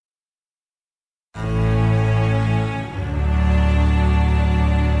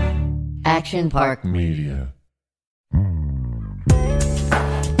Action Park Media.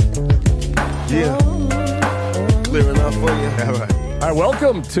 Yeah. Clear enough for you? All right. All right,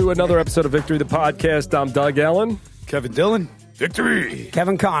 welcome to another episode of Victory, the podcast. I'm Doug Ellen. Kevin Dillon. Victory.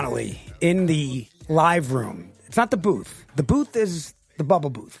 Kevin Connolly in the live room. It's not the booth. The booth is the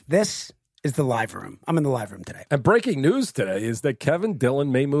bubble booth. This is the live room. I'm in the live room today. And breaking news today is that Kevin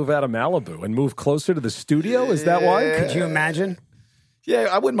Dillon may move out of Malibu and move closer to the studio. Is that why? Could you imagine? Yeah,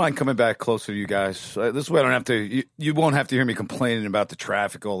 I wouldn't mind coming back closer to you guys. This way I don't have to, you won't have to hear me complaining about the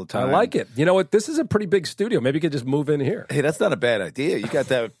traffic all the time. I like it. You know what? This is a pretty big studio. Maybe you could just move in here. Hey, that's not a bad idea. You got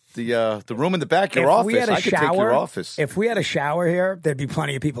that the room in the back, your office. I could take your office. If we had a shower here, there'd be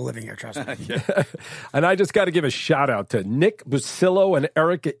plenty of people living here, trust me. Yeah. And I just got to give a shout out to Nick Busillo and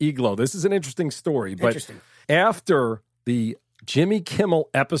Erica Iglo. This is an interesting story. But after the Jimmy Kimmel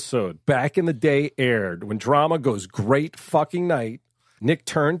episode back in the day aired, when drama goes great fucking night, Nick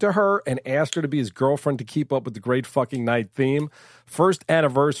turned to her and asked her to be his girlfriend to keep up with the great fucking night theme. First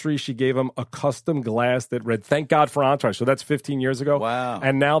anniversary, she gave him a custom glass that read, "Thank God for Entourage." So that's 15 years ago. Wow.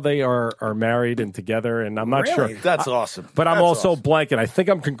 And now they are married and together, and I'm not sure. That's awesome. But I'm That's also awesome. blanking. I think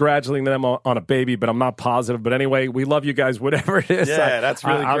I'm congratulating them on a baby, but I'm not positive. But anyway, we love you guys, whatever it is. Yeah, that's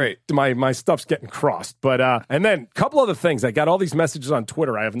really great. My stuff's getting crossed. But and then a couple other things. I got all these messages on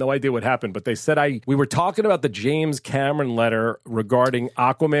Twitter. I have no idea what happened, but they said we were talking about the James Cameron letter regarding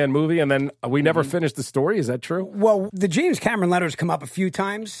Aquaman movie, and then we never finished the story. Is that true? Well, the James Cameron letters come up a few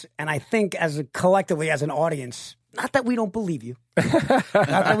times, and I think collectively as an audience, not that we don't believe you.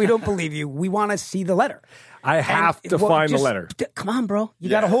 We want to see the letter. I have to find the letter. Come on, bro. You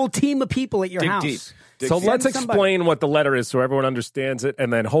got a whole team of people at your house. So let's explain what the letter is so everyone understands it,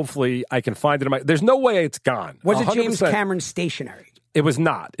 and then hopefully I can find it. There's no way it's gone. Was it 100%. James Cameron stationery? It was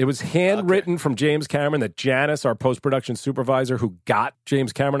not. It was handwritten from James Cameron that Janice, our post-production supervisor who got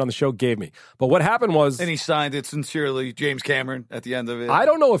James Cameron on the show, gave me. But what happened was... And he signed it sincerely, James Cameron, at the end of it. I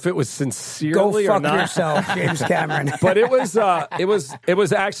don't know if it was sincerely or not. Go fuck yourself, James Cameron. But it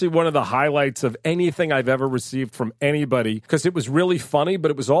was actually one of the highlights of anything I've ever received from anybody, because it was really funny,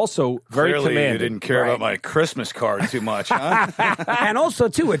 but it was also very Clearly commanding. You didn't care about my Christmas card too much, huh? And also,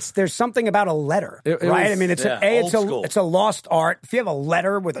 too, there's something about a letter, right? Was, I mean, it's a lost art. If you have a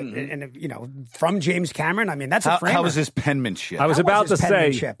letter with from James Cameron, I mean, that's a framer. How was his penmanship? I was about to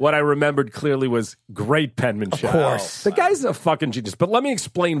say what I remembered clearly was great penmanship. Of course. The guy's a fucking genius. But let me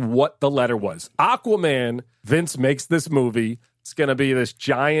explain what the letter was. Aquaman, Vince makes this movie. It's going to be this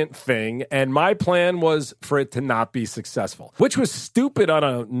giant thing. And my plan was for it to not be successful, which was stupid on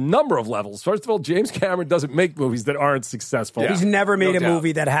a number of levels. First of all, James Cameron doesn't make movies that aren't successful. Yeah. He's never made a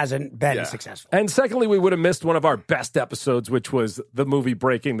movie that hasn't been successful. And secondly, we would have missed one of our best episodes, which was the movie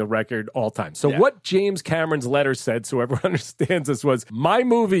breaking the record all time. So what James Cameron's letter said, so everyone understands this, was, my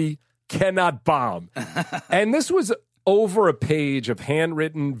movie cannot bomb. And this was over a page of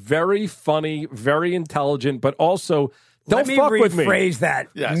handwritten, very funny, very intelligent, but also... Don't fuck with me. Let me rephrase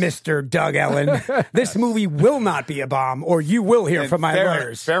that, Mr. Doug Ellen. This movie will not be a bomb, or you will hear from my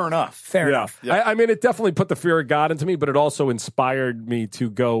lawyers. Fair enough. Fair enough. Yeah. I mean, it definitely put the fear of God into me, but it also inspired me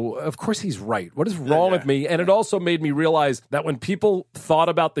to go, of course he's right. What is wrong with me? And it also made me realize that when people thought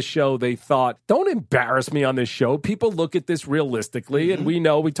about the show, they thought, don't embarrass me on this show. People look at this realistically, and we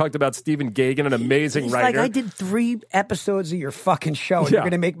talked about Stephen Gagin, an amazing He's writer. Like, I did 3 episodes of your fucking show, and you're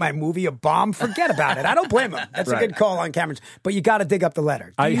going to make my movie a bomb? Forget about it. I don't blame him. That's a good call on Cameron's. But you got to dig up the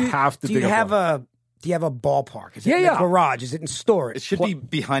letter. I have to dig up the letter. Do you have a ballpark? Is it in the garage? Is it in storage? It should be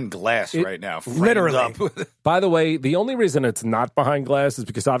behind glass right now. Literally. By the way, the only reason it's not behind glass is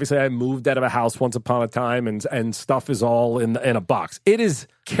because obviously I moved out of a house once upon a time and stuff is all in a box. It is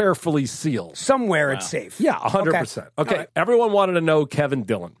carefully sealed. Somewhere it's safe. Yeah, 100%. Okay. Right. Everyone wanted to know Kevin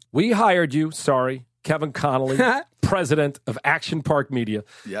Dillon. We hired you, Kevin Connolly, president of Action Park Media.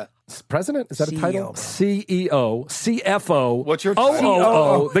 Yeah. President? Is that CEO, a title? bro. CEO, CFO. What's your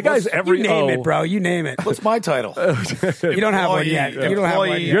title? OOO. The guy's every You name O. it, bro. You name it. What's my title? You don't have one yet. You don't have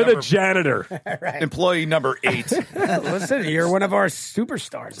one yet. You're the janitor. Right. Employee number 8. Listen, you're one of our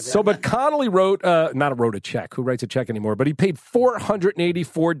superstars. So, but Connolly wrote a check. Who writes a check anymore? But he paid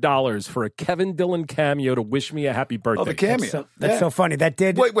 $484 for a Kevin Dillon cameo to wish me a happy birthday. Oh, the cameo. That's so funny. That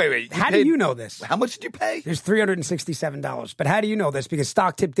did. Wait. How do you know this? How much did you pay? There's $367. But how do you know this? Because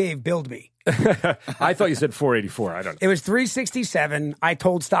Stock Tip Dave billed me. I thought you said 484. I don't know. It was $367. I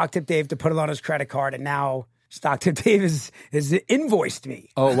told Stock Tip Dave to put it on his credit card, and now Stock Tip Dave has invoiced me.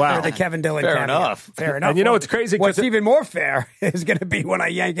 Oh, wow. For the Kevin Dillon Fair cameo. enough. Fair enough. And you know what's crazy? What's even more fair is going to be when I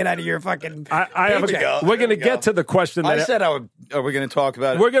yank it out of your fucking. We're going to get to the question that I said are we going to talk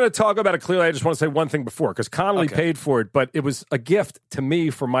about it? We're going to talk about it clearly. I just want to say one thing before, because Connolly paid for it, but it was a gift to me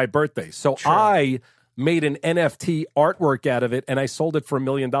for my birthday. So I made an NFT artwork out of it, and I sold it for $1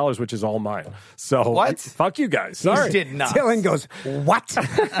 million, which is all mine. So what? Fuck you guys. Sorry. He did not. Dylan goes, what?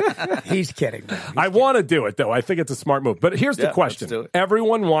 He's kidding. I want to do it, though. I think it's a smart move. But here's the question. Let's do it.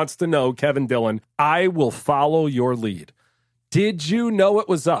 Everyone wants to know, Kevin Dillon, I will follow your lead. Did you know it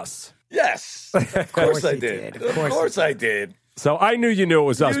was us? Yes. Of course I he did. did. Of course I did. So I knew you knew it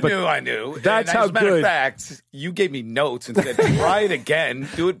was us. You but knew I knew. That's and how as a matter good. of fact, you gave me notes and said, try it again.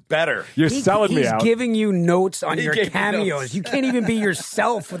 Do it better. You're selling me He's out. giving you notes on He your gave me cameos. notes. You can't even be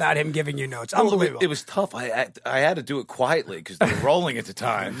yourself without him giving you notes. Unbelievable. It was tough. I had to do it quietly because they were rolling at the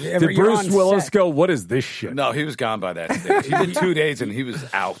time. Did You're Bruce on Willis set. go, what is this shit? No, he was gone by that stage. He did 2 days and he was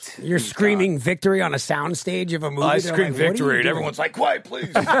out. You're screaming victory on a soundstage of a movie. I They're screamed like, what are you victory and doing? everyone's like, quiet,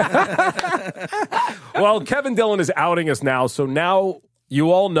 please. Well, Kevin Dillon is outing us now, so now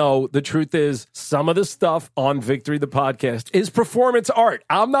you all know the truth is some of the stuff on Victory the Podcast is performance art.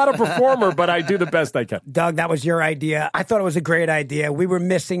 I'm not a performer, but I do the best I can. Doug, that was your idea. I thought it was a great idea. We were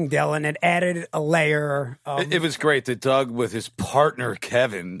missing Dylan. It added a layer. It was great that Doug with his partner,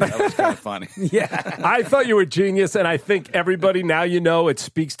 Kevin, that was kind of funny. Yeah. I thought you were genius, and I think everybody now you know it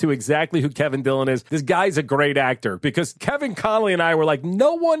speaks to exactly who Kevin Dillon is. This guy's a great actor because Kevin Connolly and I were like,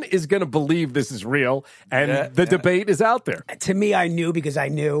 no one is going to believe this is real, and the debate is out there. To me, I knew because I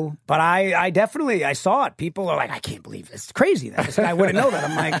knew, but I definitely, I saw it. People are like, I can't believe this. It's crazy that this guy wouldn't know that.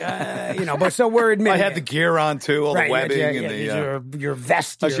 I'm like, but so we're admitting I had the gear on too, all the webbing and your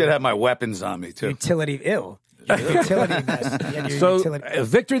vest. I should have my weapons on me too. Utility, ew. Utility vest. Yeah, your So, utility-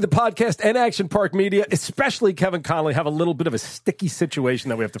 Victory the Podcast and Action Park Media, especially Kevin Connolly, have a little bit of a sticky situation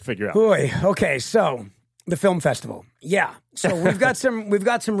that we have to figure out. Boy, okay, so the film festival. Yeah. So we've got some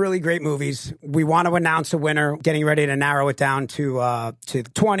really great movies. We want to announce a winner, getting ready to narrow it down to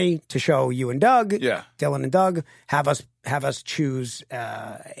 20 to show you and Doug. Yeah. Dylan and Doug have us choose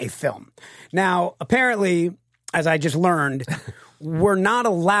a film. Now, apparently, as I just learned, we're not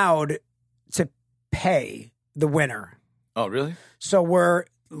allowed to pay the winner. Oh, really? So Why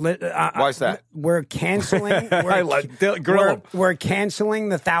is that? We're canceling. We're canceling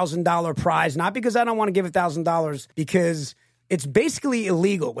the $1,000 prize, not because I don't want to give $1,000, because it's basically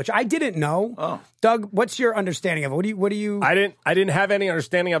illegal, which I didn't know. Oh. Doug, what's your understanding of it? What do you? I didn't have any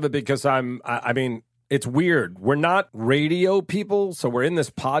understanding of it because I mean, it's weird. We're not radio people, so we're in this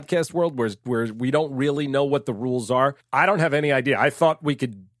podcast world where we don't really know what the rules are. I don't have any idea. I thought we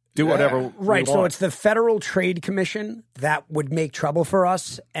could do whatever Right, we so want. it's the Federal Trade Commission that would make trouble for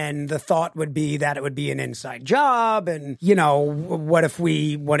us, and the thought would be that it would be an inside job, and, what if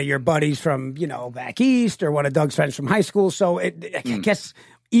one of your buddies from, back east, or one of Doug's friends from high school, so I guess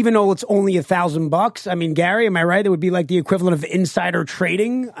even though it's only $1,000, I mean, Gary, am I right? It would be like the equivalent of insider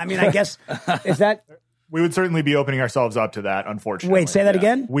trading? I mean, I guess, is that... We would certainly be opening ourselves up to that, unfortunately. Wait, say that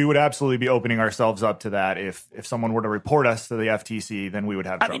again? We would absolutely be opening ourselves up to that. If someone were to report us to the FTC, then we would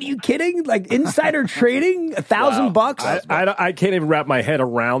have trouble. I mean, are you kidding? Like insider trading? $1,000? I can't even wrap my head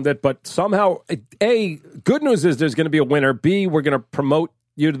around it, but somehow, A, good news is there's going to be a winner. B, we're going to promote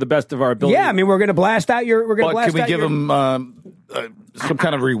you to the best of our ability. Yeah, I mean, we're going to blast out your... But can we give them some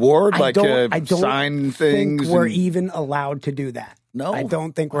kind of reward, I don't sign think things? we're even allowed to do that. No? I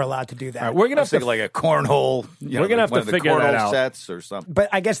don't think we're allowed to do that. All right, we're going to have to like a cornhole. We're gonna have to figure that out. Sets or something. But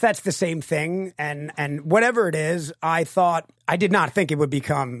I guess that's the same thing, and whatever it is, I did not think it would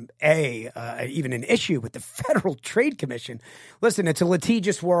become even an issue with the Federal Trade Commission. Listen, it's a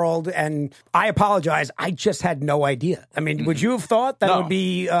litigious world, and I apologize. I just had no idea. I mean, would you have thought that it would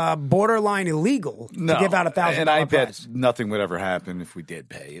be borderline illegal to give out $1,000? And I bet nothing would ever happen if we did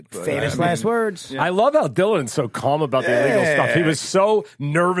pay it. But, Famous last words. I love how Dylan's so calm about the illegal stuff. He was so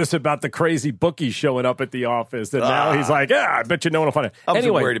nervous about the crazy bookie showing up at the office that now he's like, I bet you no one will find it. I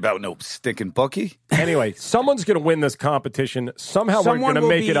wasn't worried about no stinking bookie. Anyway, someone's going to win this competition. Somehow we're going to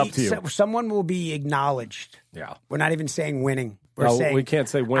make it up to you. Someone will be acknowledged. Yeah. We're not even saying winning. We're No, saying, we can't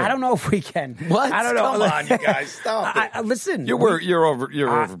say win. I don't know if we can. What? I don't know. Come on, you guys. Stop it. Listen. You're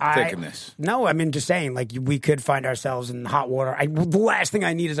overthinking this. No, I mean, just saying, like, we could find ourselves in hot water. The last thing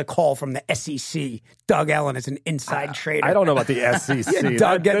I need is a call from the SEC. Doug Ellen is an inside trader. I don't know about the SEC.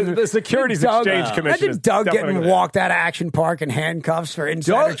 Doug the Securities Exchange Commission. Imagine Doug getting walked out of Action Park in handcuffs for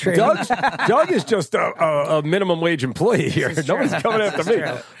insider trading. Doug is just a minimum wage employee here. Nobody's coming after me.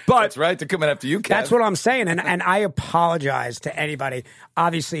 But That's right. They're coming after you, Kev. That's what I'm saying, and I apologize to anybody.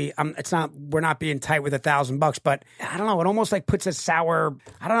 Obviously, we're not being tight with $1,000, but I don't know. It almost like puts a sour.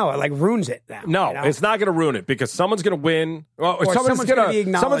 I don't know. It like ruins it now. No, you know? it's not going to ruin it because someone's going to win. Or someone's going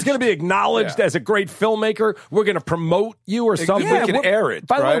to be acknowledged as a great filmmaker. We're going to promote you or something. We can air it.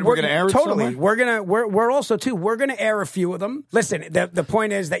 By the way, we're going to air it. Totally. Somewhere? We're also too. We're going to air a few of them. Listen, the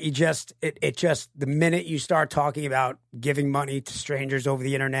point is that you just the minute you start talking about giving money to strangers over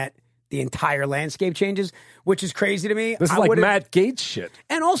the internet, the entire landscape changes, which is crazy to me. This is like Matt Gaetz shit.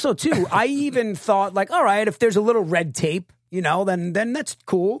 And also, too, I even thought, like, all right, if there's a little red tape, you know, then that's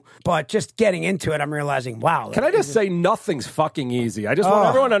cool. But just getting into it, I'm realizing, wow. Can I just say nothing's fucking easy? I just want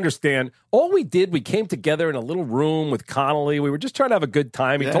everyone to understand. All we came together in a little room with Connolly. We were just trying to have a good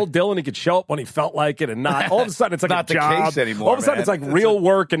time. He told Dylan he could show up when he felt like it and not. All of a sudden, it's like not a job. the case anymore, all of a sudden, it's like real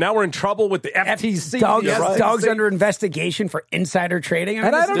work. And now we're in trouble with the FTC. Doug's under investigation for insider trading.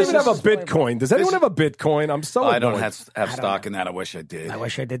 And I don't even have a Bitcoin. Does anyone have a Bitcoin? I'm so I don't have stock in that. I wish I did. I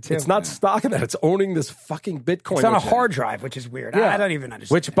wish I did, too. It's not stock in that. It's owning this fucking Bitcoin. It's on a hard drive, which is weird. Yeah. I don't even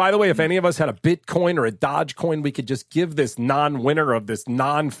understand. Which, by the way, if any of us had a Bitcoin or a Dogecoin, we could just give this non-winner of this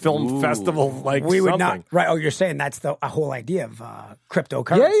non-film festival we would something. not. Right? Oh, you're saying that's the whole idea of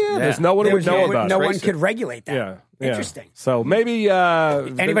cryptocurrency. Yeah. There's no one who would know about it. No one could regulate that. Yeah. Interesting. So maybe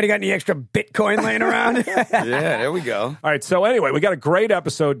anybody got any extra Bitcoin laying around? Yeah, there we go. All right. So anyway, we got a great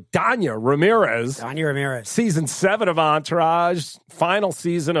episode. Dania Ramirez. Season 7 of Entourage. Final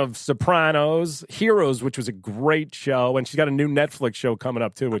season of Sopranos. Heroes, which was a great show. And she's got a new Netflix show coming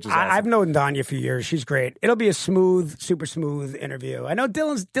up, too, which is awesome. I've known Dania for years. She's great. It'll be a super smooth interview. I know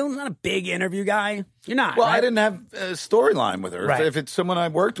Dylan's not a big interview guy. You're not. Well, right? I didn't have a storyline with her. Right. If it's someone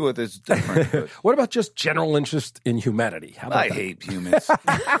I've worked with, it's different. What about just general interest in humanity? How about I that? hate humans.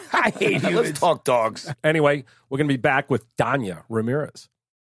 I hate humans. Let's talk dogs. Anyway, we're going to be back with Dania Ramirez.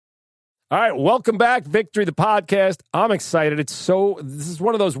 All right, welcome back, Victory, the podcast. I'm excited. This is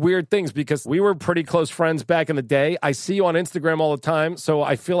one of those weird things because we were pretty close friends back in the day. I see you on Instagram all the time, so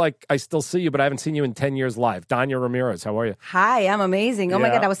I feel like I still see you, but I haven't seen you in 10 years live. Dania Ramirez, how are you? Hi, I'm amazing. Oh my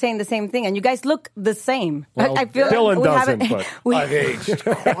God, I was saying the same thing, and you guys look the same. Well, I feel Dylan like doesn't, but I've aged.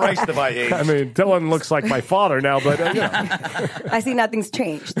 Christ, have I aged. I mean, Dylan looks like my father now, but you know. I see nothing's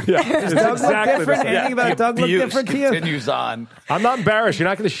changed. Yeah, it's Doug exactly look different? the same. Anything about Doug look different to you? Continues on. I'm not embarrassed. You're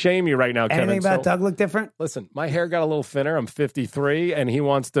not going to shame me right now, Kevin. Anything about Doug look different? Listen, my hair got a little thinner. I'm 53, and he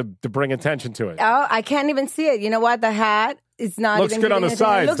wants to bring attention to it. Oh, I can't even see it. You know what? The hat is not looks even good on the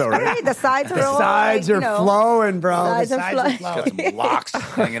sides, looks though, right? great. The sides are all Sides like, are flowing, bro. Sides The are sides flowing. are flowing. Got some locks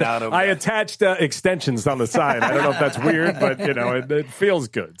hanging out over I there. attached extensions on the side. I don't know if that's weird, but you know, it feels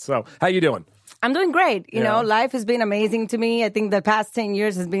good. So, how you doing? I'm doing great. You Yeah. know, life has been amazing to me. I think the past 10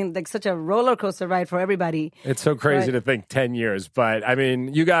 years has been like such a roller coaster ride for everybody. It's so crazy to think 10 years, but I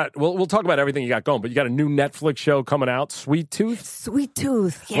mean, we'll talk about everything you got going, but you got a new Netflix show coming out, Sweet Tooth. Sweet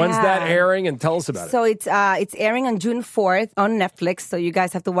Tooth. Yeah. When's that airing? And tell us about it. So it's airing on June 4th on Netflix. So you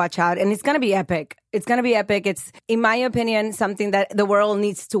guys have to watch out, and it's gonna be epic. It's going to be epic. It's, in my opinion, something that the world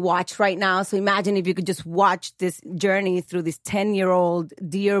needs to watch right now. So imagine if you could just watch this journey through this 10-year-old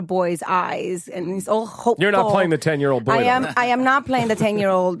dear boy's eyes, and he's all hopeful. You're not playing the 10-year-old boy. I am not playing the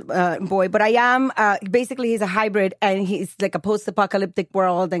 10-year-old boy, but I am. Basically, he's a hybrid, and he's like a post-apocalyptic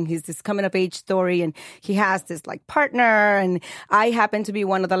world, and he's this coming-of-age story, and he has this like partner, and I happen to be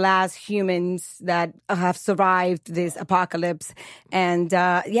one of the last humans that have survived this apocalypse, and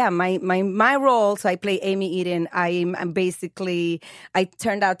my role. So I play Amy Eden. I'm basically, I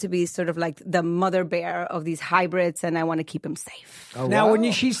turned out to be sort of like the mother bear of these hybrids, and I want to keep them safe. Oh, now,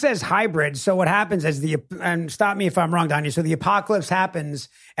 when she says hybrid, so what happens is and stop me if I'm wrong, Dania. So the apocalypse happens,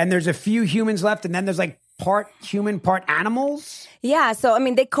 and there's a few humans left, and then there's like part human, part animals? Yeah, so I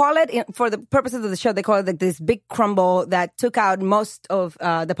mean, they call it, for the purposes of the show, they call it like this big crumble that took out most of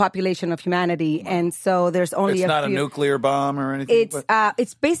the population of humanity, and so there's only It's not a nuclear bomb or anything?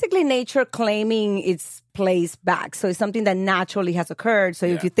 It's basically nature claiming its place back. So it's something that naturally has occurred. So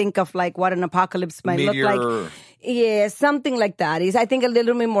if you think of like what an apocalypse might look like. Yeah, something like that. It's, I think, a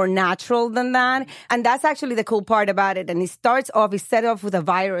little bit more natural than that. And that's actually the cool part about it. And it set off with a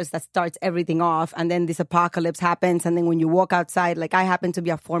virus that starts everything off. And then this apocalypse happens. And then when you walk outside, like I happen to be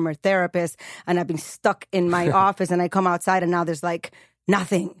a former therapist, and I've been stuck in my office, and I come outside, and now there's like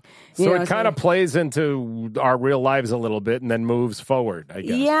nothing. So it kind of plays into our real lives a little bit and then moves forward, I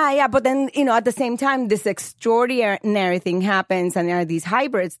guess. Yeah. But then, at the same time, this extraordinary thing happens, and there are these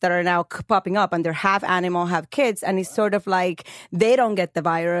hybrids that are now popping up, and they're half animal, half kids, and it's sort of like they don't get the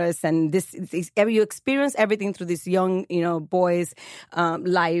virus, and you experience everything through this young, boy's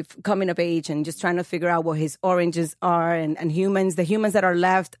life, coming of age, and just trying to figure out what his oranges are, and the humans that are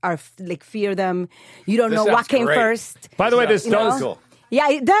left are like fear them. You don't know what came first. By the way, this does. Cool. Yeah,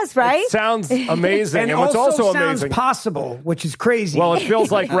 it does, right? It sounds amazing. And what's also sounds amazing, possible, which is crazy. well, it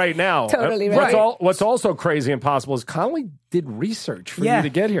feels like right now. Totally right. What's also crazy and possible is Connolly did research for you to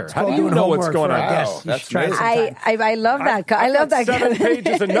get here. It's How do called you doing know what's homework going for on? our guests. Wow, You that's should try it amazing. sometime. I love that guy. I love that guy. 7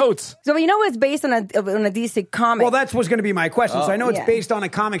 pages of notes. So it's based on a DC comic. Well, that's what's going to be my question. So I know it's based on a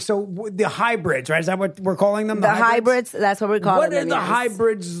comic. So the hybrids, right? Is that what we're calling them? the hybrids. That's what we're calling What them. do the yes.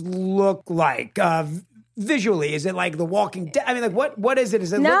 hybrids look like? Visually, is it like The Walking Dead? I mean, like what is it?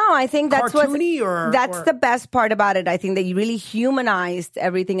 Is it I think that's cartoony that's the best part about it. I think that you really humanized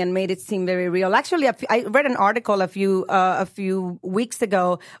everything and made it seem very real. Actually, I read an article a few weeks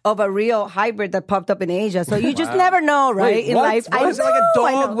ago of a real hybrid that popped up in Asia. So you just never know, right? Wait, in what? life, What is it, like a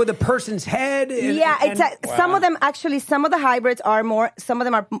I dog know. with a person's head? Some of them actually. Some of the hybrids are more. Some of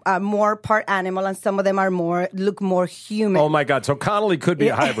them are more part animal, and some of them are look more human. Oh my God! So Connolly could be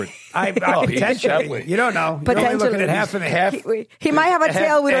a hybrid. Potentially. You don't know. You're only looking at half of it. He might have a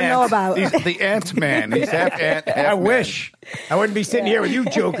tail we don't know about. He's the Ant-Man. He's half ant, half I man. wish. I wouldn't be sitting here with you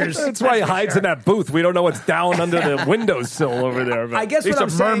jokers. That's why he hides in that booth. We don't know what's down under the windowsill over there. But I guess He's what a I'm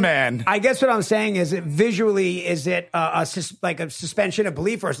saying. merman. I guess what I'm saying is, visually, is it like a suspension of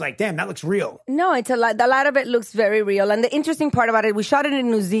belief, or it's like, damn, that looks real? No, it's a lot of it looks very real. And the interesting part about it, we shot it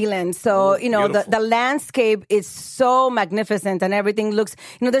in New Zealand. So, the landscape is so magnificent, and everything looks,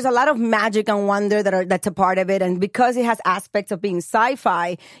 there's a lot of magic and wonder that's a part of it. And because it has aspects of being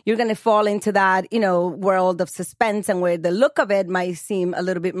sci-fi, you're going to fall into that, world of suspense, and where the look of it might seem a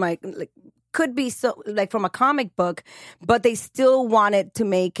little bit could be so like from a comic book, but they still wanted to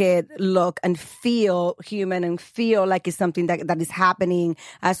make it look and feel human and feel like it's something that is happening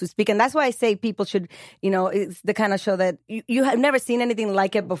as we speak. And that's why I say people should, it's the kind of show that you have never seen anything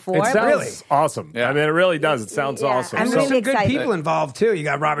like it before. it sounds Really? awesome. Yeah. I mean, it really does. It sounds awesome. I'm There's really some good excited. people involved too. You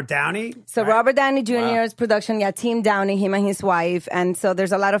got Robert Downey. So Robert Downey Jr.'s production, Team Downey, him and his wife. And so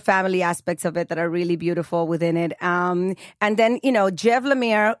there's a lot of family aspects of it that are really beautiful within it. And then, Jeff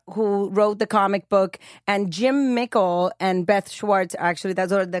Lemire, who wrote the comic book, and Jim Mickle and Beth Schwartz, actually,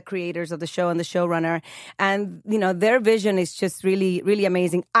 those are the creators of the show and the showrunner. And, their vision is just really, really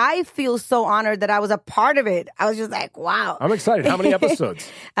amazing. I feel so honored that I was a part of it. I was just like, wow. I'm excited. How many episodes?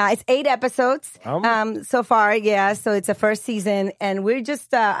 It's 8 episodes so far, yeah. So it's a first season, and we're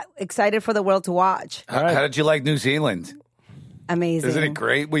just excited for the world to watch. How did you like New Zealand? Amazing. Isn't it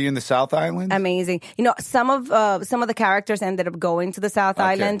great? Were you in the South Island? Amazing. Some of the characters ended up going to the South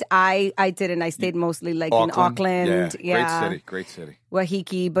Island. I didn't. I stayed mostly in Auckland. Yeah. Great city.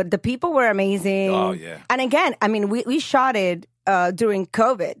 Wahiki. But the people were amazing. Oh, yeah. And again, I mean, we shot it during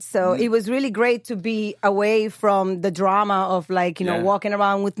COVID. So it was really great to be away from the drama of walking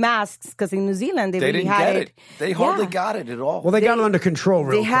around with masks, because in New Zealand they really didn't had get it. They hardly got it at all. Well, they got it under control.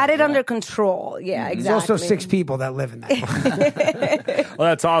 They had it under control. Yeah, There's exactly. also 6 people that live in that. Well,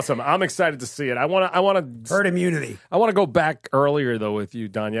 that's awesome. I'm excited to see it. I want to Herd immunity. I want to go back earlier though with you,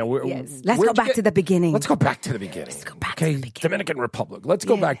 Dania. Yes. Let's go back to the beginning. Let's go back to the beginning. Let's go back to the beginning. Dominican Republic. Let's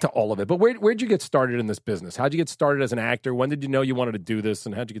go back to all of it. But where'd you get started in this business? How'd you get started as an actor? When did you know you wanted to do this,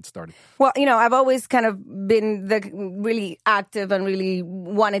 and how'd you get started? Well, I've always kind of been really active and really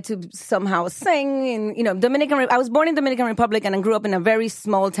wanted to somehow sing. And, I was born in Dominican Republic, and I grew up in a very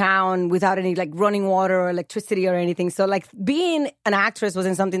small town without any running water or electricity or anything. So being an actress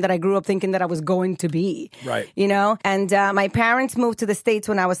wasn't something that I grew up thinking that I was going to be. Right. And my parents moved to the States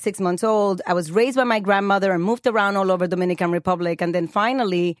when I was 6 months old. I was raised by my grandmother and moved around all over Dominican Republic. And then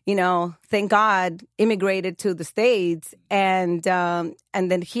finally, thank God, immigrated to the States. And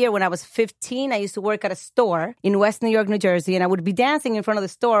then here, when I was 15, I used to work at a store in West New York, New Jersey, and I would be dancing in front of the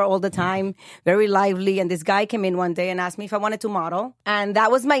store all the time, very lively. And this guy came in one day and asked me if I wanted to model. And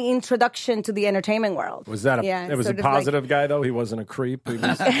that was my introduction to the entertainment world. Was that it was a positive guy, though? He wasn't a creep? He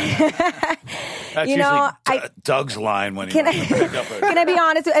was... That's usually Doug's line when he Can I be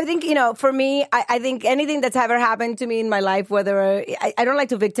honest? I think, for me, I think anything that's ever happened to me in my life, whether I don't like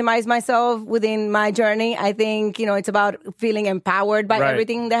to victimize myself within my journey. I think, it's about feeling empowered by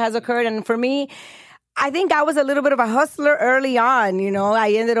everything that has occurred. And for me, I think I was a little bit of a hustler early on. You know,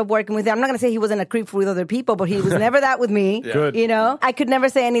 I ended up working with him. I'm not going to say he wasn't a creep with other people, but he was never that with me. Yeah. Good. You know, I could never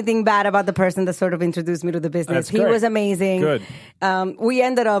say anything bad about the person that sort of introduced me to the business. That's He great. was amazing. Good. We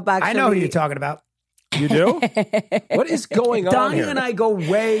ended up actually. I know who you're talking about. You do? What is going on here? Dania and I go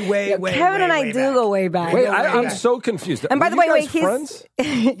way, way, way. Kevin way, and I way do back. go way back. Wait, I'm so confused. And by Were the way, you wait, guys his friends?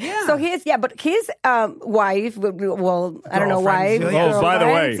 So his wife, well, I don't know, wife. Girlfriend, Oh, by the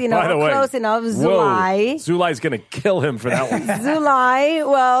way, you know, close enough. Zulai. Zulai's going to kill him for that one. Zulai.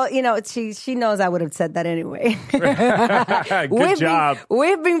 Well, you know, she knows I would have said that anyway. Good job.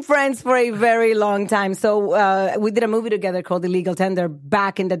 We've been friends for a very long time. So we did a movie together called Illegal Tender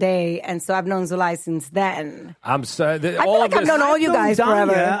back in the day, and so I've known Zulai since then. I'm sorry. I feel like I've known all you guys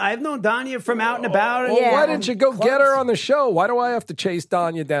forever. I've known Dania from out and about. Well, Yeah. why didn't you go get her on the show? Why do I have to chase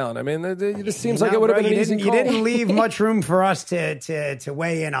Dania down? I mean, it just seems like it would have been an easy You call. didn't leave much room for us to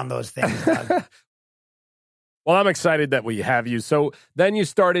weigh in on those things, Doug. Well, I'm excited that we have you. So then you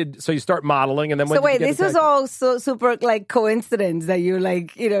start modeling, and then when So did you wait, get this into was acting? all so super like coincidence that you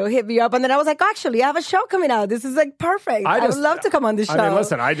like, you know, hit me up, and then I was like, actually, I have a show coming out. This is like perfect. I would love to come on the show. I mean,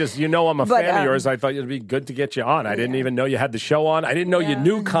 listen, I'm a But, fan of yours. I thought it'd be good to get you on. I didn't even know you had the show on. I didn't know you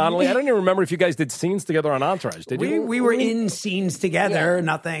knew Connolly. I don't even remember if you guys did scenes together on Entourage. Did you? We were in scenes together.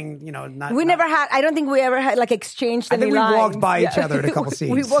 Nothing, you know. Never had. I don't think we ever had like exchanged. I think any we lines. walked by each other at a couple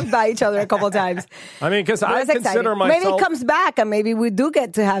scenes. We walked by each other a couple times. I mean, because I That's exciting. consider myself. Maybe it comes back, and maybe we do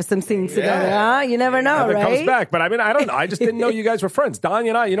get to have some scenes together. Huh? You never know, If it right? comes back, but I mean, I don't know. I just didn't know you guys were friends. Dania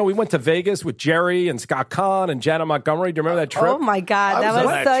and I, you know, we went to Vegas with Jerry and Scott Kahn and Janet Montgomery. Do you remember that trip? Oh my God, that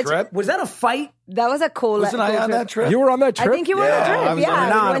was such. trip. Was that a fight? That was a cool. Wasn't I cool on trip. that trip? You were on that trip? I think you were on Yeah, the I trip. was Yeah, on it. we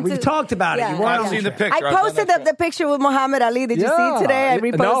No, went we've to- talked about it. You weren't I've on seen the the trip. picture. I posted the picture with Muhammad Ali. Did you see it today? I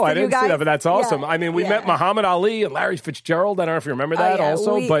reposted No, I didn't you guys. see that, but that's awesome. Yeah. I mean, we Yeah. met Muhammad Ali and Larry Fitzgerald. I don't know if you remember that yeah.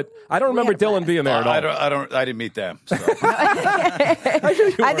 also, but I don't we remember had a Dylan blast. being there at all. I didn't meet them. So. I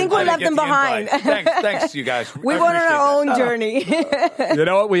think we I didn't left get them the behind. invite. Thanks, you guys. We I went on appreciate our that. own journey. You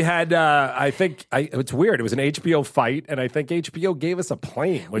know what? We had, it's weird. It was an HBO fight, and I think HBO gave us a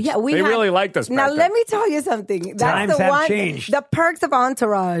plane, which they really liked us. Now, back let then. me tell you something. That's Times the have one, changed. The perks of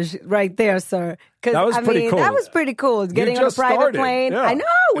Entourage right there, sir. That was pretty cool. That was pretty cool. Getting on a just private started. plane. Yeah. I know.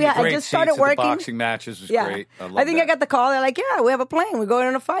 And Yeah, the I great just started seats at the working. boxing matches was Yeah. great. I think I got the call. They're like, yeah, we have a plane. We're going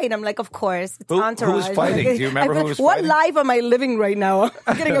on a fight. I'm like, of course. It's Who Entourage. was fighting? Do you remember who was What fighting? life am I living right now?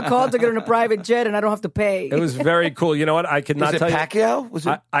 I'm getting a call to get on a private jet and I don't have to pay. It was very cool. You know what? I could not Was it tell Pacquiao? Was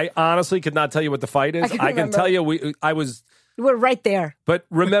it? I honestly could not tell you what the fight is. I can I can remember. tell you, I was. We're right there. But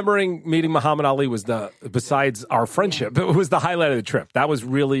remembering meeting Muhammad Ali was besides our friendship, it was the highlight of the trip. That was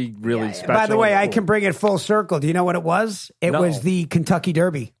really, really special. By the way, and I cool. can bring it full circle. Do you know what it was? It No. was the Kentucky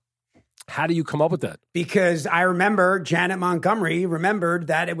Derby. How do you come up with that? Because I remember Janet Montgomery remembered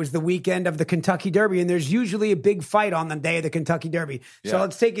that it was the weekend of the Kentucky Derby, and there's usually a big fight on the day of the Kentucky Derby. So Yeah.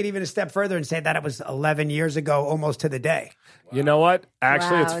 let's take it even a step further and say that it was 11 years ago, almost to the day. You know what?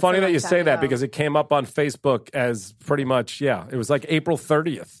 Actually, Wow, it's it's funny a that long you time say that ago. because it came up on Facebook as pretty much, it was like April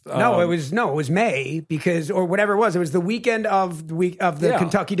 30th. No, it was May or whatever it was. It was the weekend of the Yeah.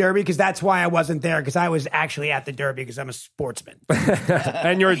 Kentucky Derby, because that's why I wasn't there, because I was actually at the Derby because I'm a sportsman.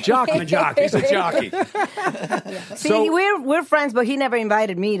 And you're a jockey. I'm a jockey. He's a jockey. See, So- we're friends, but he never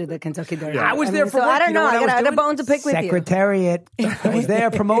invited me to the Kentucky Derby. I was there for so work. I don't You know know. what I I was got a doing? bone to pick with you. Secretariat. I was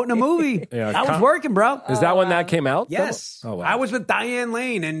there promoting a movie. Yeah, I was working, bro. Is that when that came out? Yes. Oh, wow. I was with Diane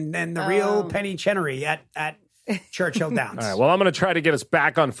Lane and the real Penny Chenery at Churchill Downs. All right, well, I'm going to try to get us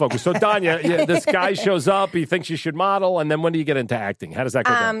back on focus. So, Dania, this guy shows up. He thinks you should model. And then when do you get into acting? How does that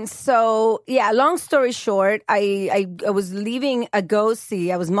go down? So yeah, long story short, I was leaving a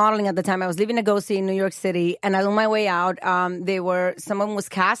go-see. I was modeling at the time. I was leaving a go-see in New York City, and on my way out, someone was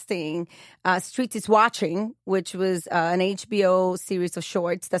casting Streets is Watching, which was an HBO series of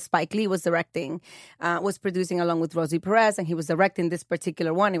shorts that Spike Lee was directing, was producing along with Rosie Perez, and he was directing this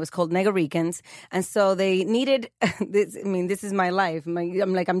particular one. It was called Negaricans, and so they needed this. I mean, this is my life.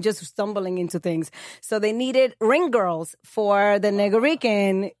 I'm just stumbling into things. So they needed ring girls for the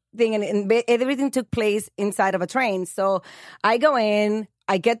Negarican thing, and everything took place inside of a train. So I go in,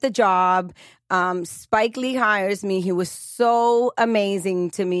 I get the job. Spike Lee hires me. He was so amazing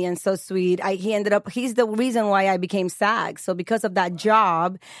to me and so sweet. He's the reason why I became SAG. So because of that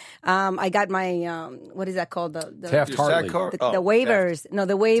job, I got my, what is that called? The Taft-Hartley. the waivers. No,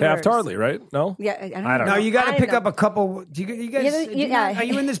 the waivers. Taft-Hartley, right? No? Yeah, I don't No, know. you got I to pick know. up a couple. Do you guys? Yeah. Are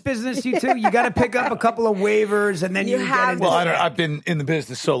you in this business? You too. You got to pick up a couple of waivers, and then you You get have into Well, it. I've been in the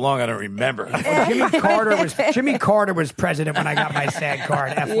business so long I don't remember. Jimmy Carter was president when I got my SAG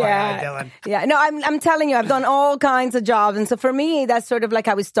card. FYI, Dylan. Yeah, no, I'm telling you, I've done all kinds of jobs. And so for me, that's sort of like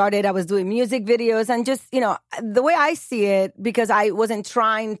how we started. I was doing music videos and just, the way I see it, because I wasn't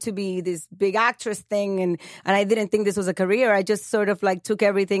trying to be this big actress thing and I didn't think this was a career. I just sort of like took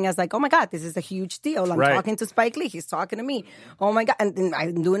everything as like, oh my God, this is a huge deal. I'm talking to Spike Lee. He's talking to me. Oh my God. And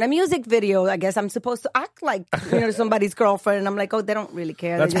I'm doing a music video. I guess I'm supposed to act like, somebody's girlfriend. And I'm like, oh, they don't really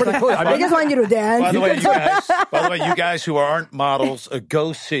care. That's pretty cool. I just want you to dance. By the way, you guys who aren't models, a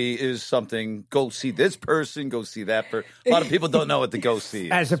go see is something. Go see this person. Go see that person. A lot of people don't know what the go see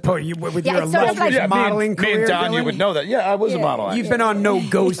is. As opposed with your it's sort of illustrious like- modeling me career, and Don, you Dylan, would know that. Yeah, I was a model. Actually. You've been on no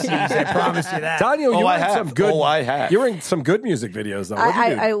go sees. I promise you that. Daniel, you I were in some have. good. Oh, I have. You were in some good music videos, though. What did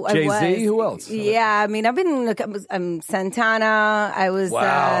you do? I Jay-Z? was. Who else? Yeah, I mean, I've been Santana. I was.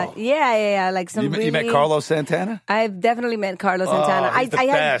 Wow. Like some. You really, met Carlos Santana? I've definitely met Carlos Santana. he's the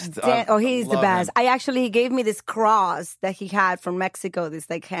best. He's the Love best. him. He gave me this cross that he had from Mexico, this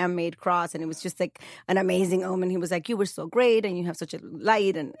like handmade cross, and it was just like an amazing omen. He was like, "You were so great, and you have such a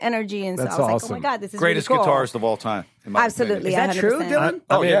light and energy." And so That's I was like, awesome. "Oh my God, this is Greatest really cool." guitarist of all time. in my Absolutely, opinion. Is that true, 100%. Dylan?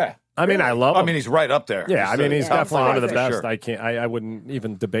 Oh, yeah. I mean, I love him. I mean, he's right up there. Yeah, I mean, he's top definitely one of the five, best. for sure. I wouldn't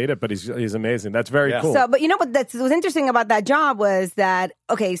even debate it, but he's amazing. That's very Yeah. cool. So, but you know what was interesting about that job was that,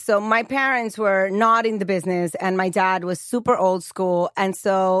 okay, so my parents were not in the business and my dad was super old school. And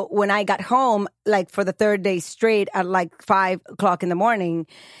so when I got home, like for the third day straight at like 5 o'clock in the morning,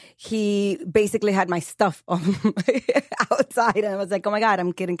 he basically had my stuff on outside. And I was like, oh my God,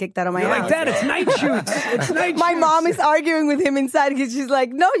 I'm getting kicked out of my You're house. like that. It's night shoots. It's night My shoots. mom is arguing with him inside because she's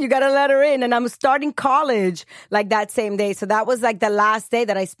like, no, you got to let her in. And I'm starting college like that same day. So that was like the last day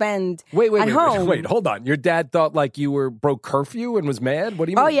that I spent at home. Wait, hold on. Your dad thought like you were broke curfew and was mad? What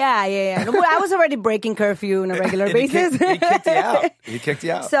do you mean? Oh, yeah. Well, I was already breaking curfew on a regular And basis. He kicked you out. He kicked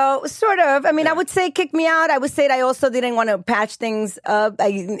you out. So, sort of. I mean, I would say kick me out. I would say that I also didn't want to patch things up.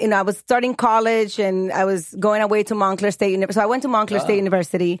 I was starting college and I was going away to Montclair State University. So I went to Montclair State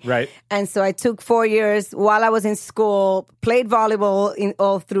University. Right. And so I took 4 years while I was in school, played volleyball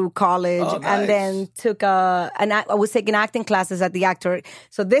all through college, Oh, nice. and then took I was taking acting classes at the Actor.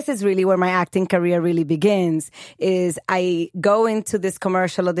 So this is really where my acting career really begins. Is I go into this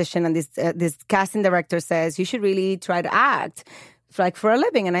commercial audition and this casting director says you should really try to act for a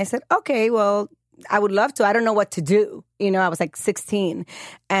living, and I said, okay, well, I would love to. I don't know what to do. I was like 16.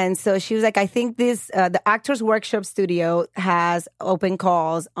 And so she was like, I think the Actors Workshop Studio has open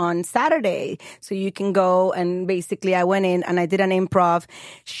calls on Saturday. So you can go. And basically I went in and I did an improv.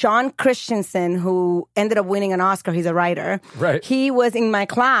 Sean Christensen, who ended up winning an Oscar, he's a writer. Right. He was in my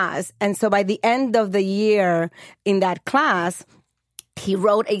class. And so by the end of the year in that class, he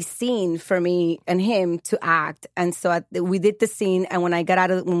wrote a scene for me and him to act. And so we did the scene. And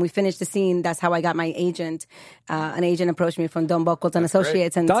when we finished the scene, that's how I got my agent. An agent approached me from Don Buchholz and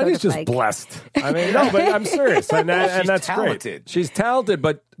Associates. And Dania's sort of just blessed. I mean, no, but I'm serious. And that's talented. great. She's talented,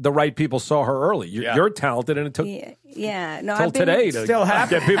 but the right people saw her early. You're talented, and it took Yeah. No, till I've been, today to Still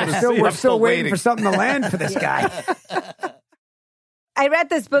happy. get people to see We're it. still waiting waiting. for something to land for this guy. I read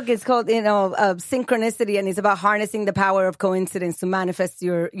this book. It's called, Synchronicity, and it's about harnessing the power of coincidence to manifest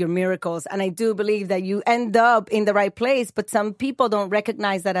your miracles. And I do believe that you end up in the right place, but some people don't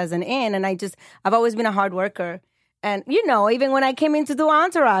recognize that as an in. And I've always been a hard worker. And, even when I came in to do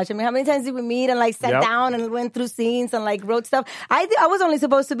Entourage, I mean, how many times did we meet and sat down and went through scenes and wrote stuff? I was only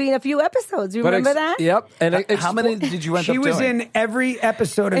supposed to be in a few episodes. You remember that? Yep. And How many did you end up She doing? was in every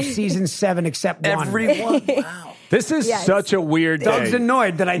episode of season 7 except one. Everyone. Wow. This is such a weird day. Doug's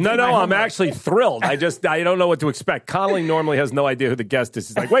annoyed that I did No, my I'm homework. actually thrilled. I don't know what to expect. Connolly normally has no idea who the guest is.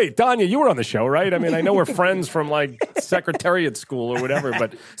 He's like, wait, Dania, you were on the show, right? I mean, I know we're friends from secretariat school or whatever.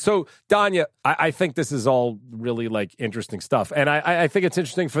 But so, Dania, I think this is all really interesting stuff. And I think it's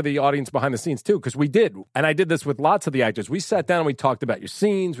interesting for the audience behind the scenes too, because we did. And I did this with lots of the actors. We sat down and we talked about your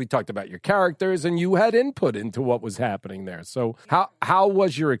scenes. We talked about your characters, and you had input into what was happening there. So how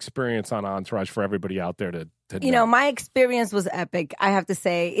was your experience on Entourage for everybody out there to know? My experience was epic, I have to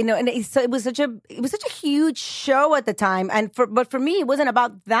say. And it was such a huge show at the time. But for me, it wasn't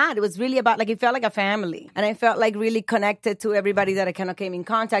about that. It was really about it felt like a family, and I felt really connected to everybody that I kind of came in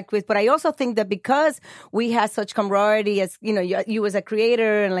contact with. But I also think that because we had such camaraderie, as you as a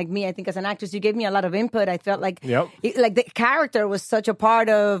creator and me, I think as an actress, you gave me a lot of input. I felt the character was such a part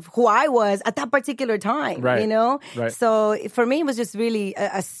of who I was at that particular time. Right. Right. So for me, it was just really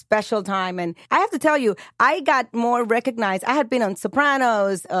a special time. And I have to tell you, I got more recognized. I had been on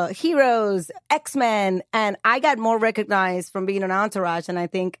Sopranos, Heroes, X-Men, and I got more recognized from being on Entourage than I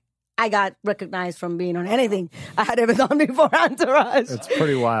think I got recognized from being on anything I had ever done before Entourage. It's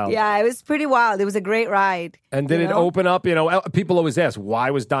pretty wild. Yeah, it was pretty wild. It was a great ride. And did it open up? People always ask,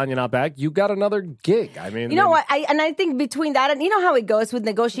 why was Dania not back? You got another gig. I mean, you know what? I think between that and you know how it goes with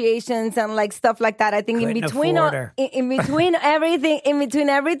negotiations and like stuff like that. I think in between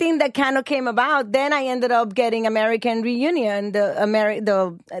everything that kind of came about, then I ended up getting American Reunion,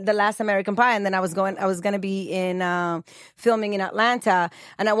 the last American Pie, and then I was going to be in filming in Atlanta,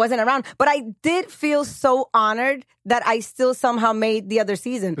 and I wasn't around. But I did feel so honored that I still somehow made the other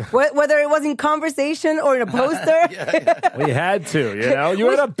season, whether it was in conversation or in a poster. We had to, you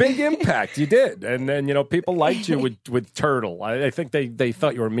had a big impact. You did. And then, people liked you with Turtle. I think they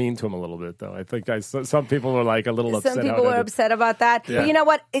thought you were mean to him a little bit, though. I think some people were like a little upset. Some people were upset about that. Yeah. But you know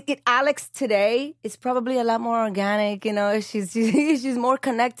what? Alex today is probably a lot more organic. She's more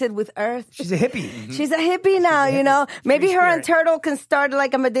connected with Earth. She's a hippie. Mm-hmm. She's a hippie now, Maybe her and Turtle can start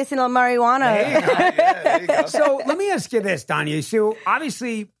like a medicinal marijuana. There you go. So let me ask you this, Dania. So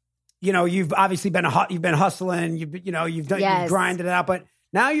obviously, you've obviously been hustling. You've grinded it out, but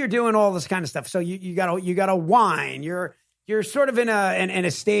now you're doing all this kind of stuff. So you got a wine. You're sort of in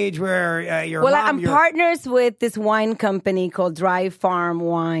a stage where you're. Well, I'm partners with this wine company called Dry Farm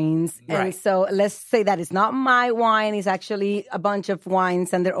Wines, and so let's say that it's not my wine. It's actually a bunch of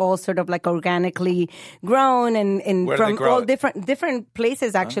wines, and they're all sort of like organically grown and from all different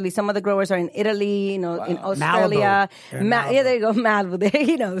places. Actually, some of the growers are in Italy, in Australia. Yeah, there you go, Malibu. There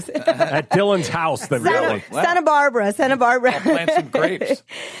he knows. At Dylan's house, Santa Barbara. I'll plant some grapes.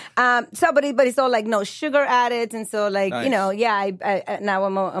 But it's all like no sugar added, and so like nice. I now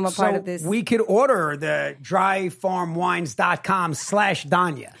I'm a part of this. We could order the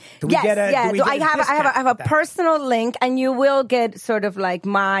dryfarmwines.com/Dania. I have a personal link, and you will get sort of like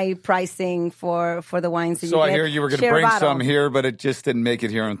my pricing for the wines. That I hear you were going to bring some here, but it just didn't make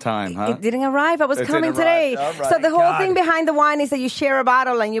it here on time, huh? It didn't arrive. I was coming today. Right. So the whole thing behind the wine is that you share a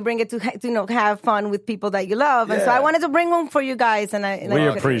bottle and you bring it to have fun with people that you love. And so I wanted to bring one for you guys, and we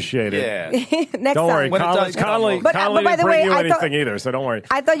appreciate it. Yeah. Next don't time. worry, Conley. But by the way, you anything either, so don't worry.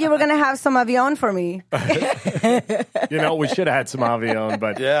 I thought you were going to have some Avion for me. We should have had some Avion,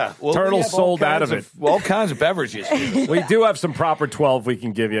 but Turtle sold out of it. All kinds of beverages. We do have some proper 12 we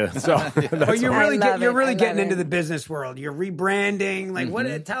can give you. So, but you're really getting into the business world. You're rebranding. Like, what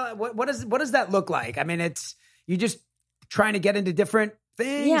does that look like? I mean, it's you just trying to get into different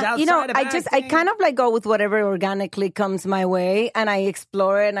things. I kind of like go with whatever organically comes my way, and I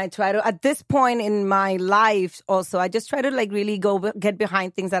explore it, and I try to, at this point in my life also, I just try to like really get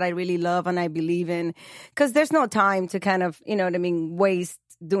behind things that I really love and I believe in, because there's no time to kind of, waste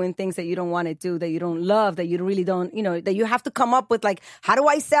doing things that you don't want to do, that you don't love, that you really don't, that you have to come up with like, how do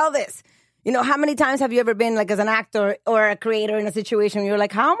I sell this? How many times have you ever been like as an actor or a creator in a situation where you're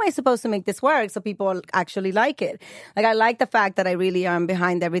like, how am I supposed to make this work so people actually like it? Like, I like the fact that I really am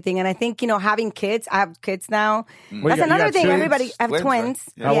behind everything. And I think, having kids, I have kids now. That's another thing. Twins? Everybody have twins.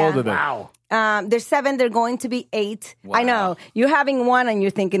 Right? How old are they? Wow. They're 7. They're going to be 8. Wow. I know. You're having one and you're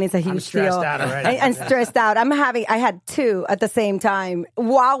thinking it's a huge deal. I'm stressed out already. I'm stressed out. I had 2 at the same time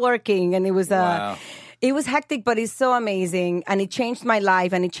while working, and it was wow. It was hectic, but it's so amazing. And it changed my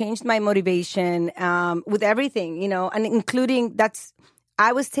life, and it changed my motivation with everything, and including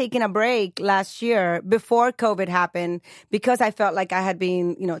I was taking a break last year before COVID happened because I felt like I had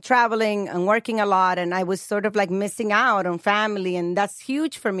been, traveling and working a lot, and I was sort of like missing out on family, and that's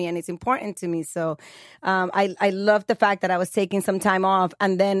huge for me and it's important to me. So I love the fact that I was taking some time off,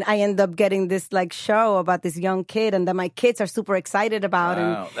 and then I end up getting this like show about this young kid, and that my kids are super excited about.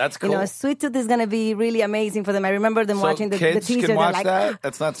 Wow, and that's cool. Sweet Tooth is going to be really amazing for them. I remember them watching the kids teaser. Can watch like, that?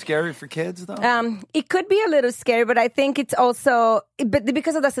 That's not scary for kids, though. It could be a little scary, but I think it's also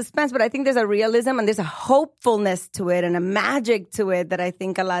because of the suspense. But I think there's a realism and there's a hopefulness to it and a magic to it that I I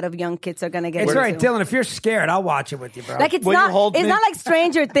think a lot of young kids are going to get into. It's right, Dylan. If you're scared, I'll watch it with you, bro. Like it's not like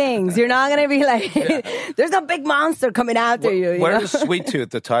Stranger Things. You're not going to be like, there's a big monster coming after you. Where does Sweet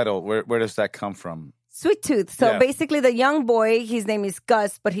Tooth, the title, where does that come from? Sweet Tooth. So basically the young boy, his name is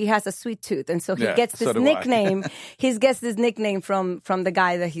Gus, but he has a sweet tooth. And so he gets this nickname. He gets this nickname from the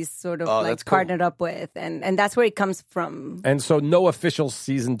guy that he's sort of partnered up with. And that's where it comes from. And so no official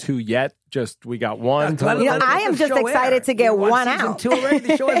season 2 yet. Just we got one. I am just excited to get one out. Season 2 already?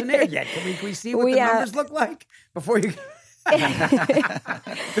 The show hasn't aired yet. Can we see what the numbers look like before you...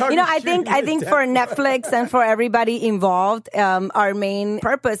 I think for Netflix and for everybody involved, our main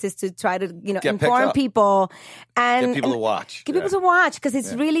purpose is to try to inform people and get people to watch. Get people to watch because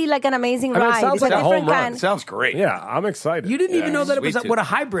it's really like an amazing ride. It sounds it's like a home run. It sounds great. Yeah, I'm excited. You didn't even know that it was Sweet what a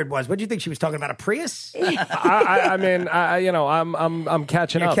hybrid was. What do you think she was talking about? A Prius? I'm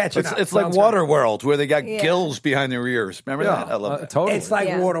catching up. It's like Waterworld where they got gills behind their ears. Remember that? I love that. Totally. It's like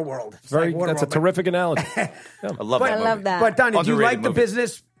Waterworld. That's a terrific analogy. I love that. I love that. But Dania, do you like the movie.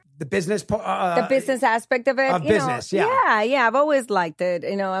 business? The business aspect of it, business, yeah. I've always liked it.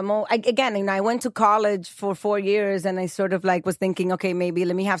 I went to college for 4 years, and I sort of like was thinking, okay, maybe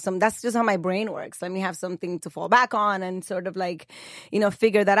let me have some. That's just how my brain works. Let me have something to fall back on, and sort of like,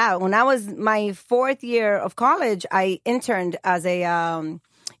 figure that out. When I was my 4th year of college, I interned as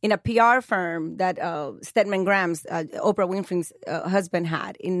in a PR firm that Stedman Graham's, Oprah Winfrey's husband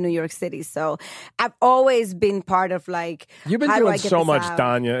had in New York City. So I've always been part of like. You've been doing so much,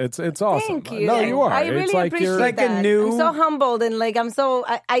 Dania. It's awesome. Thank you. No, you are. I really it's like appreciate you're like that. a new. I'm so humbled and like I'm so.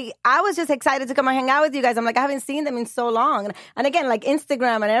 I was just excited to come and hang out with you guys. I'm like I haven't seen them in so long, and again like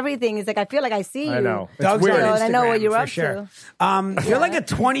Instagram and everything is like I feel like I see you. I know. It's Doug's weird. on and I know what you're for up sure. to. You're like a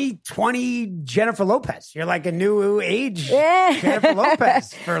 2020 Jennifer Lopez. You're like a new age Yeah. Jennifer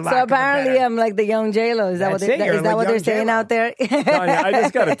Lopez. For lack So of a apparently better. I'm like the young J-Lo. Is that That's what they, it. You're is that like what they're young saying J-Lo. out there? Dania, I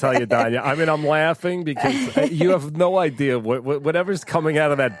just got to tell you, Dania. I mean, I'm laughing because you have no idea whatever's coming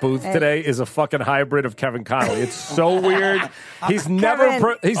out of that booth today is a fucking hybrid of Kevin Connolly. It's so weird. He's never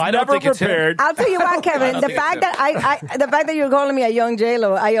prepared. I'll tell you what, Kevin. The fact that you're calling me a young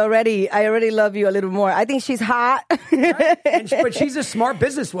J-Lo, I already love you a little more. I think she's hot. But she's a smart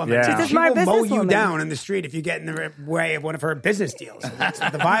businesswoman. Yeah. She's a She smart will mow you businesswoman. down in the street if you get in the way of one of her business deals. That's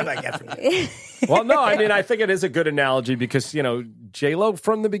the vibe I get from you. Well, no, I mean, I think it is a good analogy because, J-Lo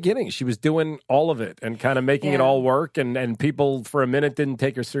from the beginning, she was doing all of it and kind of making it all work. And people for a minute didn't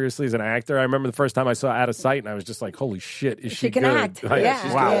take her seriously as an actor. I remember the first time I saw Out of Sight and I was just like, holy shit, is she can good? act. Like, Yeah.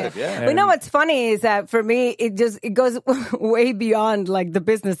 she's Wow. good. Yeah. But you know what's funny is that for me, it goes way beyond like the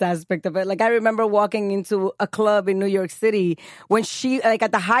business aspect of it. Like I remember walking into a club in New York City when she, like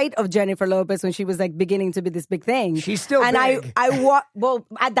at the height of Jennifer Lopez, when she was like beginning to be this big thing. She's still and big. well,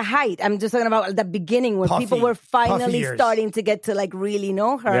 at the height, I'm just talking about the beginning when Puffy. people were Puffy finally years. starting to get to like really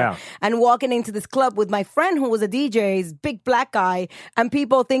know her. Yeah. And walking into this club with my friend who was a DJ, his big black guy, and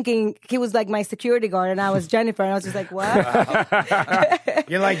people thinking he was like my security guard and I was Jennifer. And I was just like, what?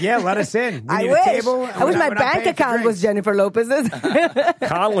 You're like, yeah, let us in. We I need wish. a table. I wish my bank account was Jennifer Lopez's.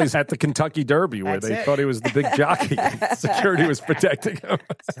 Connolly's at the Kentucky Derby where That's they it. thought he was the big jockey. Security was protecting him.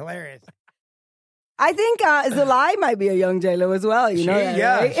 It's hilarious. I think Zulai might be a young J-Lo as well. You know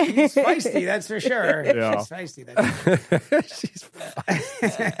that, right? She's feisty, that's for sure. Yeah. She's feisty. That's She's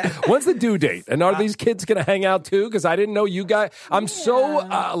feisty. When's the due date? And are these kids going to hang out too? Because I didn't know you guys. I'm so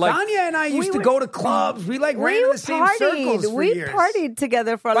like. Dania and I used to go to clubs. We like ran in the same circles for We years. partied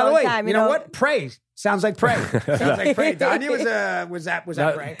together for a By the long way, time. you know what? Pray. Sounds like pray. Sounds like pray. Dania was that pray?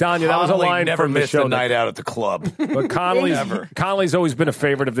 Dania, that was a Connolly line never from the missed show. a night out at the club. But Connolly's always been a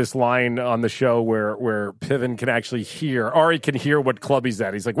favorite of this line on the show where Piven can actually hear, Ari can hear what club he's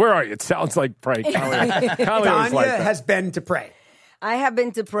at. He's like, where are you? It sounds like pray. Connolly always Dania liked that. has been to pray. I have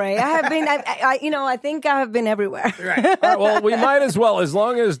been to pray. I have been. I think I have been everywhere. Right. All right, well, we might as well, as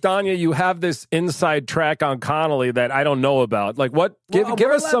long as Dania, you have this inside track on Connolly that I don't know about. Like, what? Give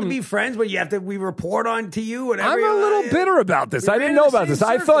we're us allowed some. to be friends, but you have to. We report on to you. Whatever. I'm a little bitter about this. I didn't know about this.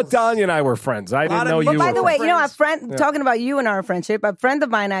 I thought Dania and I were friends. I didn't know you. By the were way, friends. a friend talking about you and our friendship. A friend of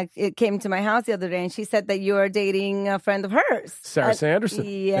mine it came to my house the other day, and she said that you are dating a friend of hers, Sarah Sanderson.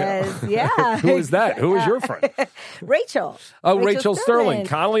 Yes, yeah. Who is that? Who is your friend? Rachel. Oh, Rachel Sterling.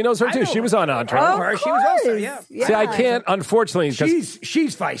 Connolly knows her too. She was on Entourage. Oh, her. of She was also, course. yeah. See, I can't, unfortunately. 'cause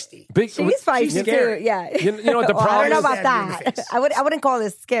She's feisty. She's feisty scary. too. Yeah. You know what the Well, I problem don't know is? about that. I wouldn't call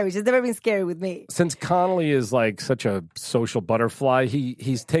this scary. She's never been scary with me. Since Connolly is like such a social butterfly,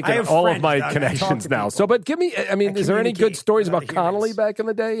 he's I taken have all friends, of my Doug. I talk connections to now. people. So, but give me, I mean, is there any good communicate stories with about other Connolly humans. back in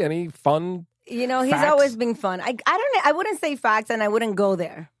the day? Any fun? He's Facts? always been fun. I don't know. I wouldn't say facts, and I wouldn't go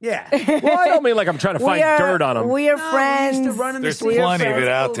there. Yeah. Well, I don't mean like I'm trying to find dirt on him. We are No, we friends. used to run in the There's same plenty of circles. it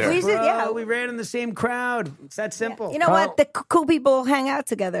out there. We used to- yeah. We ran in the same crowd. It's that simple. You know what? The cool people hang out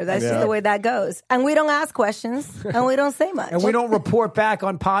together. That's just the way that goes. And we don't ask questions, and we don't say much. And we don't report back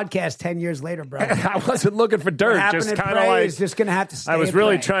on podcasts 10 years later, bro. I wasn't looking for What dirt. happened Just at kind of Prey like is just going to have to stay I was at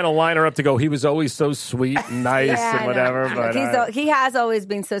really Prey. trying to line her up to go. He was always so sweet and nice Yeah, and whatever. But he has always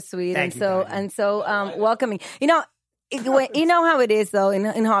been so sweet Thank and you, so Dania. and so welcoming. You know, You know how it is, though,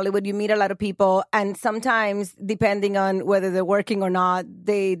 in Hollywood. You meet a lot of people, and sometimes, depending on whether they're working or not,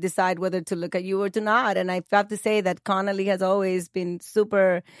 they decide whether to look at you or to not. And I have to say that Connolly has always been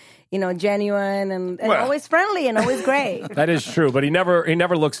super, genuine and always friendly and always great. That is true, but he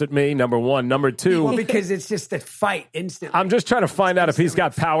never looks at me, number one. Number two... Well, because it's just a fight instantly. I'm just trying to find out if he's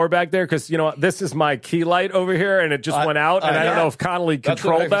got power back there, because, this is my key light over here, and it just went out, and I don't know if Connolly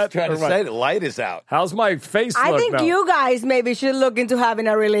controlled that. That's what I was trying to say. The light is out. How's my face look I think now? you guys maybe should look into having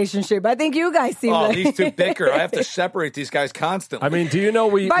a relationship. I think you guys seem like... these two bicker. I have to separate these guys constantly. I mean, do you know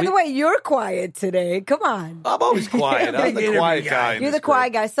By the way, you're quiet today. Come on. I'm always quiet. I'm the quiet guy. You're the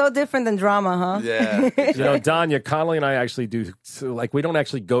quiet guy. So different than drama, huh? Yeah. Dania, Connolly and I actually do, we don't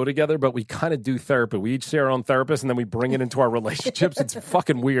actually go together, but we kind of do therapy. We each see our own therapist, and then we bring it into our relationships. It's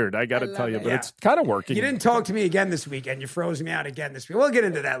fucking weird, I got to tell you, but it's kind of working. You didn't talk to me again this weekend. You froze me out again this week. We'll get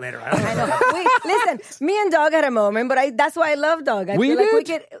into that later. I know. Listen, me and Doug had a moment, but that's why I love Doug. I feel like we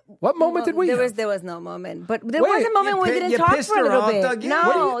could. What moment did we have? There was no moment, but there was a moment we didn't talk for a little bit. Doug,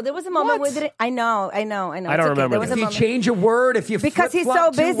 no, there was a moment we didn't. I know. I don't remember. If you change a word, because he's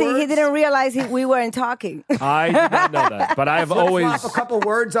so busy, he didn't realize we weren't talking. I did not know that, but I've always flop a couple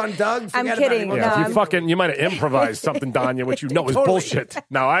words on Doug. I'm kidding. You might have improvised something, Dania, which is bullshit.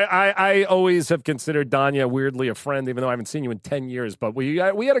 No, I always have considered Dania weirdly a friend, even though I haven't seen you in 10 years. But we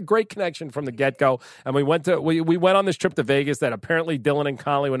had a great connection from the get go, and we went on this trip to Vegas that apparently Dylan and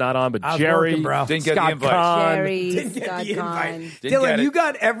Connolly were not on, but Jerry, didn't get the Scott invite. Kahn, Jerry, Didn't get Scott the Kahn. invite. Dylan, you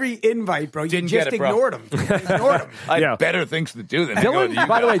got every invite, bro. You Didn't just get it, bro. ignored him. Ignored him. I had better things to do than to go to you Dylan,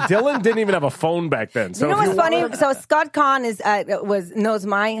 by the way, guys. Dylan didn't even have a phone back then. So You know what's funny? So Scott Kahn knows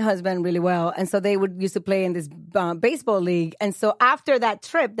my husband really well, and so they used to play in this baseball league. And so after that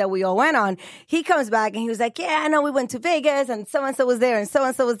trip that we all went on, he comes back and he was like, "Yeah, I know we went to Vegas, and so and so was there, and so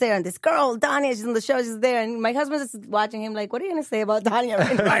and so was there, and this girl Dania, she's on the show, she's there." And my husband's just watching him like, "What are you going to say about Dania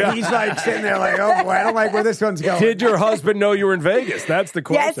right now?" Right, he's like sitting there like, "Oh boy, I don't like where this one's going." Did your husband know you were in Vegas? That's the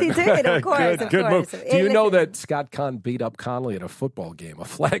question. Yes, he did. Of course, good course. move. Do you know that Scott Kahn beat up Connolly at a football game, a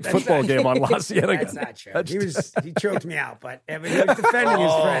flag football game on La Cienega? That's not true. He choked me out, but he was defending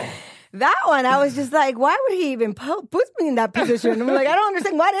his friend. That one, I was just like, why would he even put me in that position? I'm like, I don't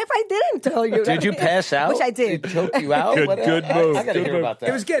understand. What if I didn't tell you? Did you pass out? Which I did. It choked you out? Good move. I got to hear about that.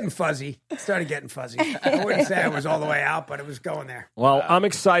 It was getting fuzzy. It started getting fuzzy. I wouldn't say I was all the way out, but it was going there. Well, I'm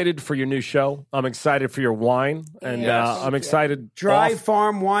excited for your new show. I'm excited for your wine, and I'm excited.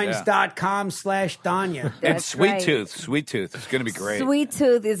 Dryfarmwines.com/Dania. And Sweet Tooth. Sweet Tooth. It's going to be great. Sweet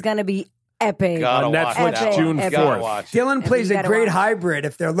Tooth is going to be epic. On Netflix, June 4th. Dylan plays a great watch. hybrid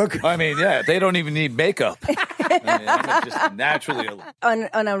if they're looking. I mean, yeah, they don't even need makeup. I'm just naturally. On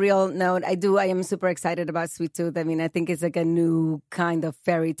a real note, I am super excited about Sweet Tooth. I mean, I think it's like a new kind of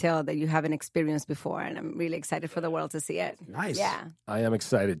fairy tale that you haven't experienced before, and I'm really excited for the world to see it. Nice. Yeah. I am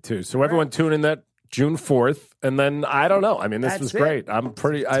excited too. So everyone tune in that June 4th, and then I don't know. I mean, this was great. I'm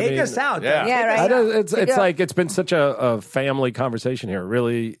pretty. Take us out. Yeah. Yeah, right. It's like it's been such a family conversation here. It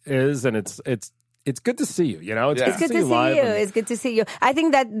really is, and it's good to see you. You know, It's good to see you. live and- It's good to see you. I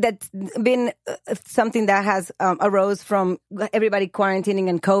think that's been something that has arose from everybody quarantining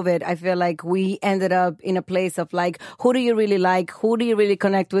and COVID. I feel like we ended up in a place of like, who do you really like? Who do you really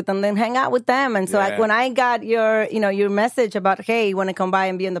connect with? And then hang out with them. And so when I got your message about, hey, you want to come by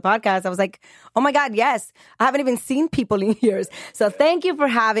and be on the podcast? I was like, oh my God, yes. I haven't even seen people in years. So thank you for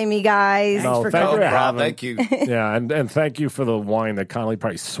having me, guys. No, for thank coming. you for having- Thank you. Yeah, and thank you for the wine that Connolly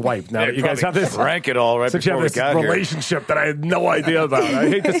probably swiped. Now that you guys have this. Drank it all right Since you before have we this got here. relationship that I had no idea about. I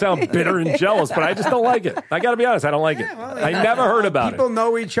hate to sound bitter and jealous, but I just don't like it. I got to be honest, I don't like it. I never heard about People it.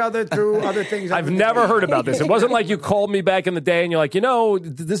 know each other through other things. I've never heard about this. It wasn't like you called me back in the day and you're like,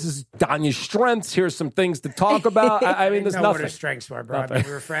 this is Dania's strengths. Here's some things to talk about. I mean, there's know what nothing. her strengths were, bro. I mean,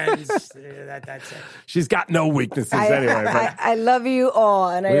 we were friends. That's it. She's got no weaknesses anyway. But I love you all.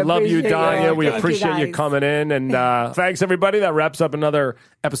 And we love you, appreciate Dania. We Thank appreciate you guys. coming in. And thanks, everybody. That wraps up another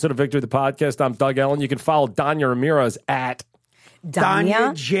episode of Victory the Podcast. I'm Doug Ellen. You can follow Dania Ramirez at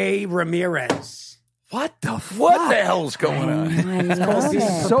Dania J. Ramirez. What the hell's going on? I love it.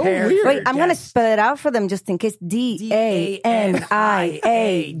 so weird. Wait, I'm going to spell it out for them just in case.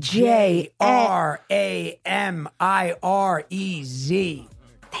 DANIAJRAMIREZ.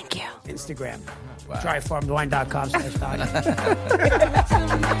 Thank you. Instagram.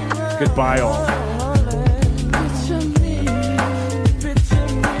 Dryfarmwine.com/Dania. Goodbye, all.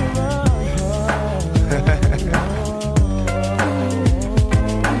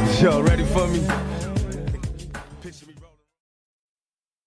 Y'all ready for me?